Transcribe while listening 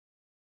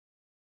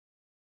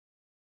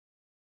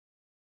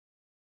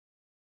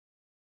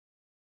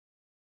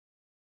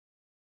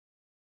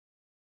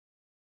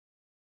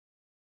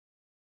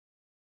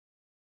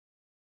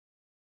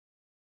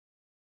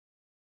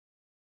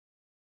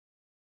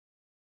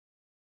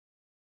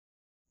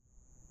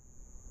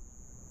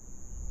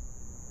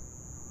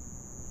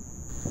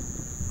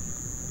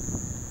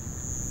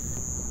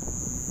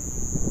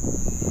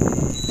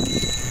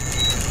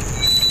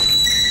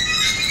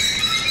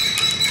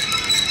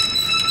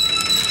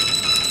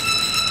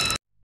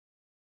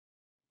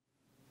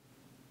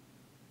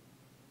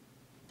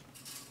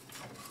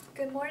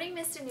Good morning,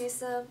 Mr.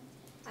 Newsom.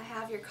 I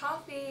have your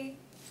coffee.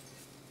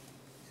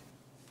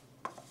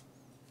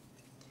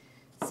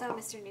 So,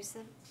 Mr.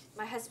 Newsom,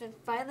 my husband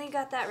finally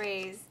got that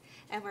raise,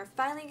 and we're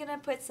finally gonna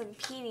put some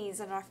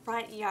peonies in our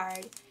front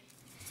yard.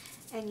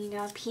 And you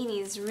know,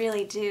 peonies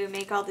really do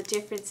make all the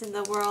difference in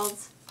the world.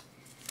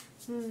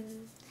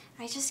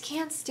 I just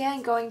can't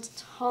stand going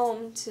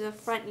home to the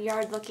front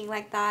yard looking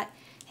like that.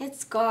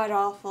 It's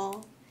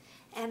god-awful.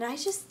 And I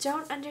just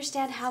don't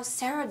understand how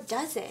Sarah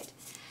does it.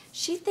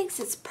 She thinks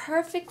it's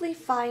perfectly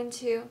fine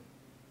to...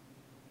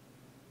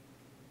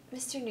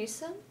 Mr.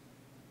 Newsom?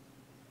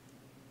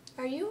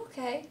 Are you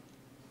okay?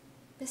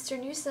 Mr.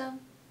 Newsom?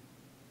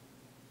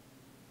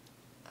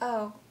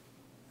 Oh,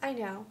 I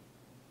know.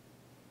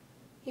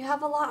 You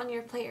have a lot on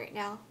your plate right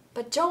now,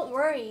 but don't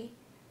worry.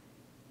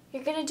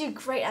 You're gonna do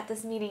great at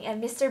this meeting,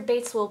 and Mr.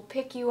 Bates will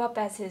pick you up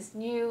as his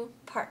new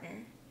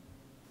partner.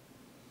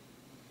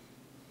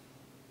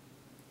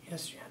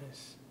 Yes,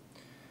 Janice.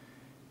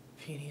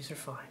 Peonies are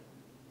fine.